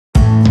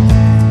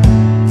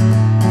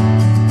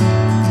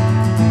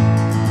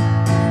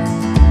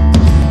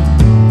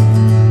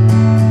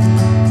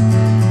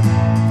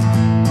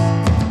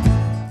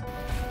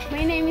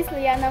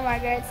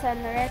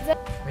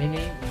My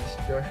name is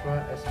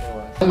Joshua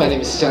Escobar. My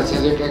name is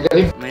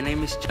JCKL. My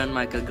name is John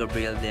Michael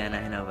Gabriel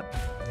Diana Hinawa.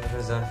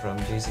 Immersion from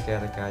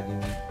JCKL Academy.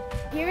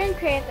 Here in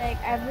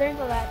CREOTEC, I've learned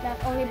a lot, not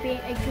only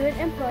being a good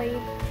employee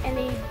and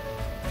a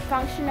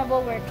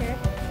functionable worker,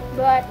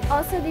 but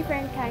also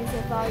different kinds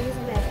of values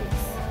and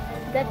ethics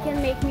that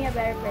can make me a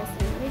better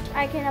person, which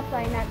I can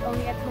apply not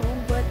only at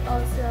home, but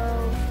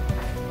also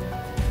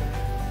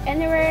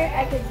anywhere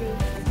I could be.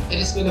 It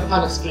has been a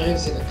fun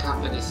experience in the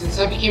company since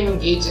I became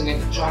engaged in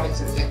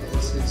electronics and technical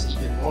skills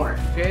even more.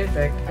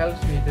 CREOTEC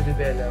helps me to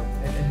develop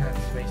and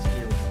enhance my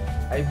skills.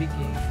 I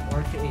became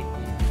more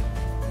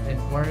creative and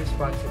more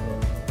responsible,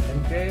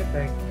 and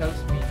CREOTEC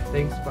helps me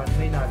to expand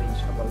my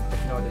knowledge about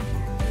technology.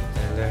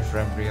 I learned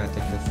from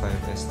CREOTEC the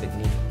 5S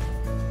technique,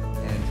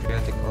 and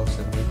CREOTEC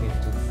also made me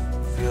to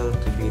feel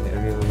to be in a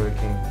real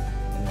working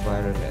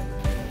environment.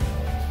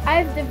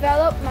 I've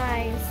developed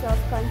my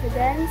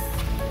self-confidence.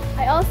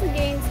 I also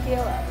gained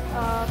skill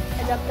of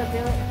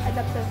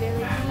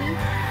adaptability,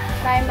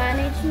 time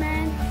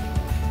management,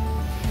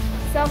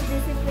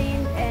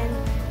 self-discipline,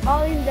 and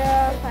all in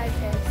the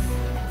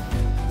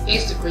 5S.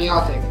 Thanks to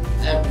CREOTEC,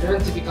 I have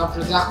learned to become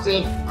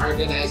productive,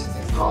 organized,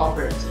 and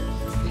cooperative.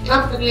 The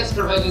company has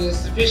provided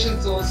us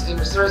sufficient tools and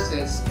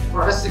resources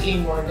for us to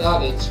gain more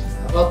knowledge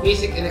about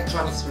basic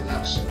electronics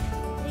production.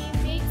 They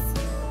makes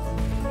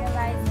me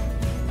realize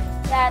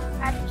that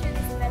attitude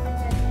is better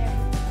than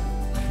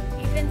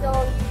everything. Even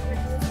though you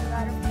produce a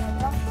lot of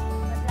product,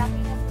 but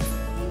lacking of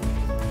discipline,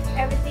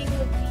 everything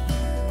would be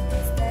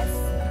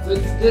useless.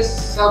 With this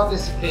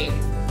self-discipline,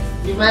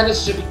 we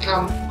managed to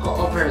become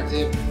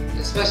cooperative,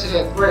 especially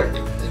at work,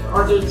 in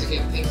order to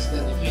get things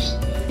done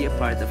efficiently. Be a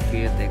part of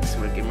CREOTEC's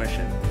work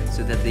immersion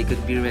so that they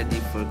could be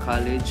ready for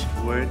college,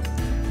 work,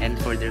 and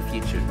for their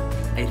future.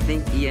 I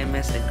thank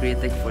EMS and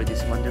CREOTEC for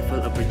this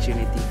wonderful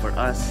opportunity for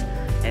us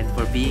and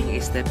for being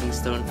a stepping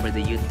stone for the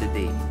youth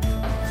today.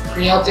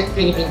 CREOTEC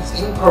Philippines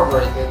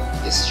Incorporated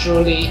is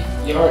truly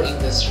your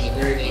industry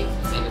learning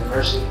and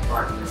immersion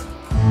partner.